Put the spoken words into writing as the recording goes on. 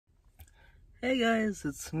Hey guys,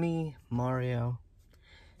 it's me, Mario,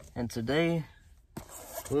 and today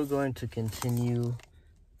we're going to continue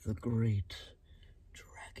the Great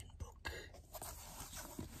Dragon Book.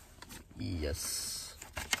 Yes.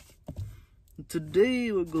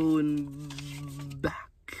 Today we're going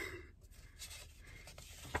back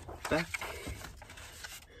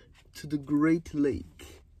to the Great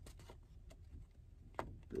Lake.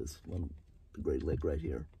 This one, the Great Lake right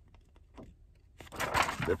here.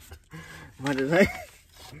 But why did I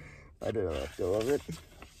don't let go of it.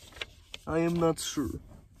 I am not sure.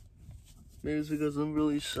 Maybe it's because I'm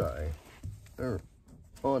really shy.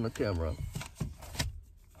 On the camera.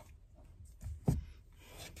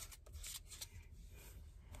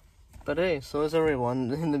 But hey, so is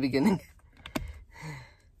everyone in the beginning.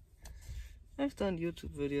 I've done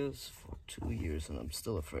YouTube videos for 2 years and I'm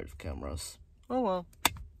still afraid of cameras. Oh well.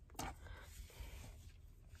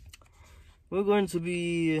 We're going to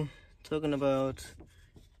be talking about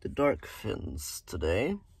the Dark Fins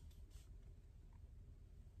today.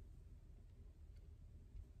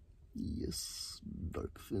 Yes,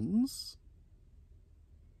 Dark Fins.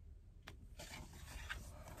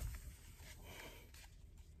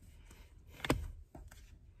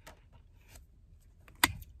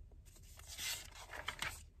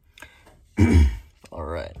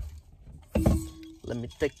 Alright. Let me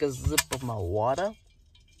take a sip of my water.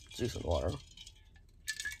 Juice and water.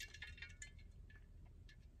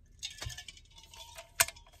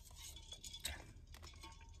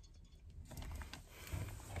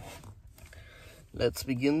 Let's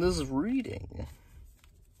begin this reading.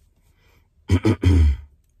 The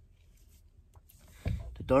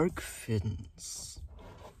Dark Fins.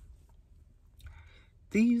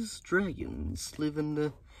 These dragons live in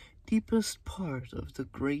the deepest part of the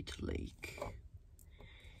Great Lake.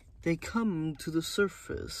 They come to the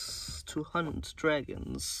surface to hunt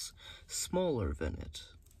dragons smaller than it.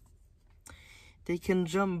 They can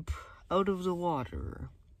jump out of the water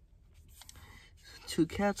to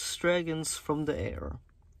catch dragons from the air.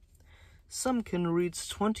 Some can reach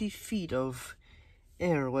 20 feet of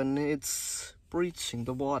air when it's breaching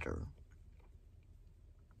the water.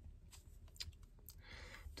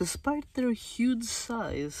 Despite their huge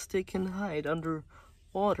size, they can hide under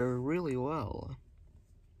water really well.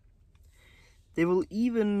 They will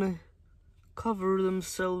even cover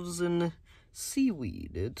themselves in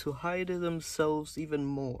seaweed to hide themselves even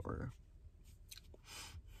more.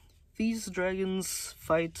 These dragons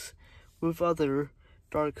fight with other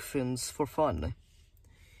Dark Fins for fun.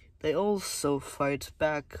 They also fight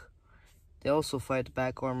back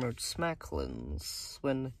armored smacklins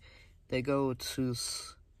when they go to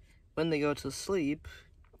sleep.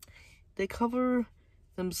 They cover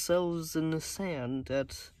themselves in the sand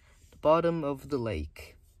at the bottom of the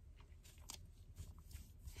lake.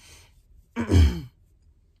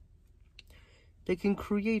 They can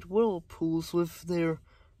create whirlpools with their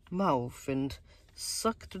mouth and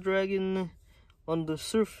suck the dragon on the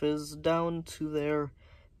surface down to their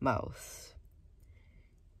mouth.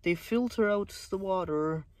 They filter out the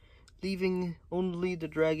water, leaving only the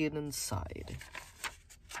dragon inside.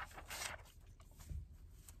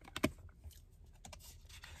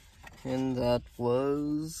 And that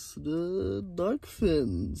was the Dark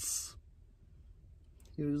Fins.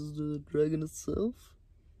 Here's the dragon itself,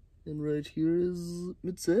 and right here is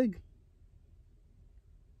its egg.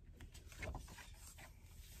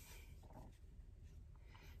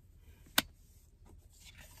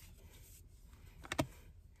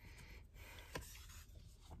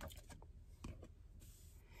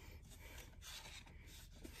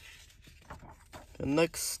 And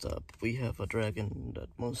next up, we have a dragon that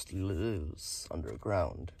mostly lives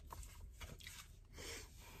underground.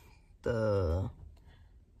 The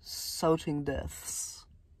Shouting Deaths.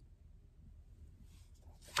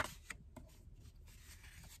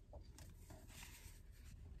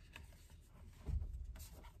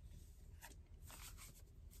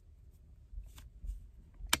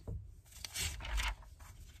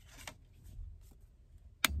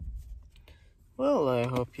 Well, I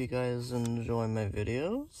hope you guys enjoy my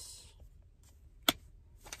videos.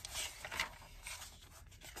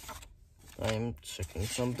 I'm checking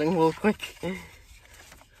something real quick.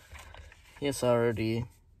 Yes, I already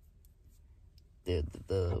did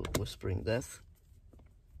the Whispering Death.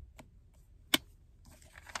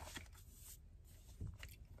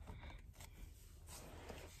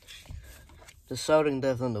 The Shouting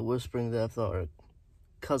Death and the Whispering Death are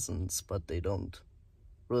cousins, but they don't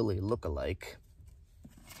really look alike.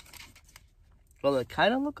 Well, they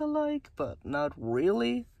kind of look alike, but not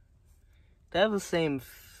really. They have the same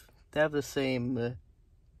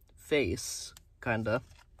face, kinda.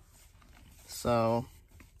 So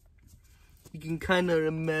you can kind of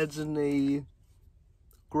imagine a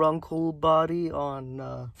Grunkle body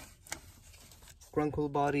on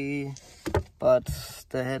Grunkle body, but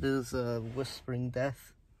the head is a Whispering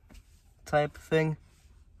Death type thing.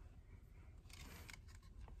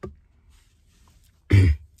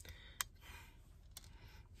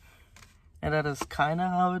 And that is kind of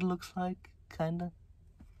how it looks like, kind of.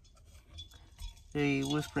 A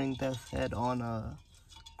Whispering Death head on a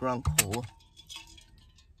Grunkle.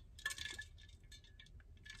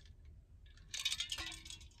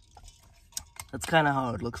 That's kind of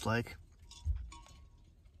how it looks like.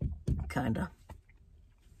 Kinda.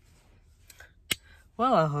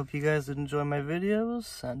 Well, I hope you guys enjoy my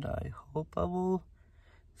videos, and I hope I will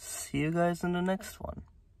see you guys in the next one.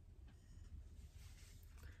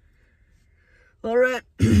 Alright.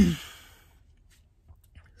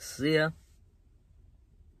 See ya.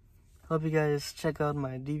 Hope you guys check out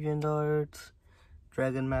my DeviantArt,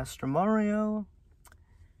 Dragon Master Mario,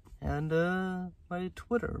 and my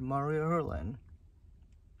Twitter, Mario Herline.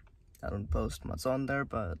 I don't post much on there,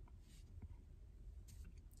 but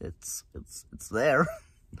it's there.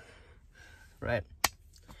 Right.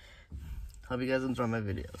 Hope you guys enjoy my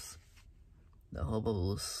videos. I hope I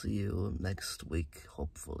will see you next week,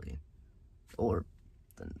 hopefully. Or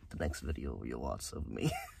the next video you watch of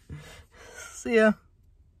me. See ya.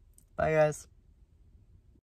 Bye, guys.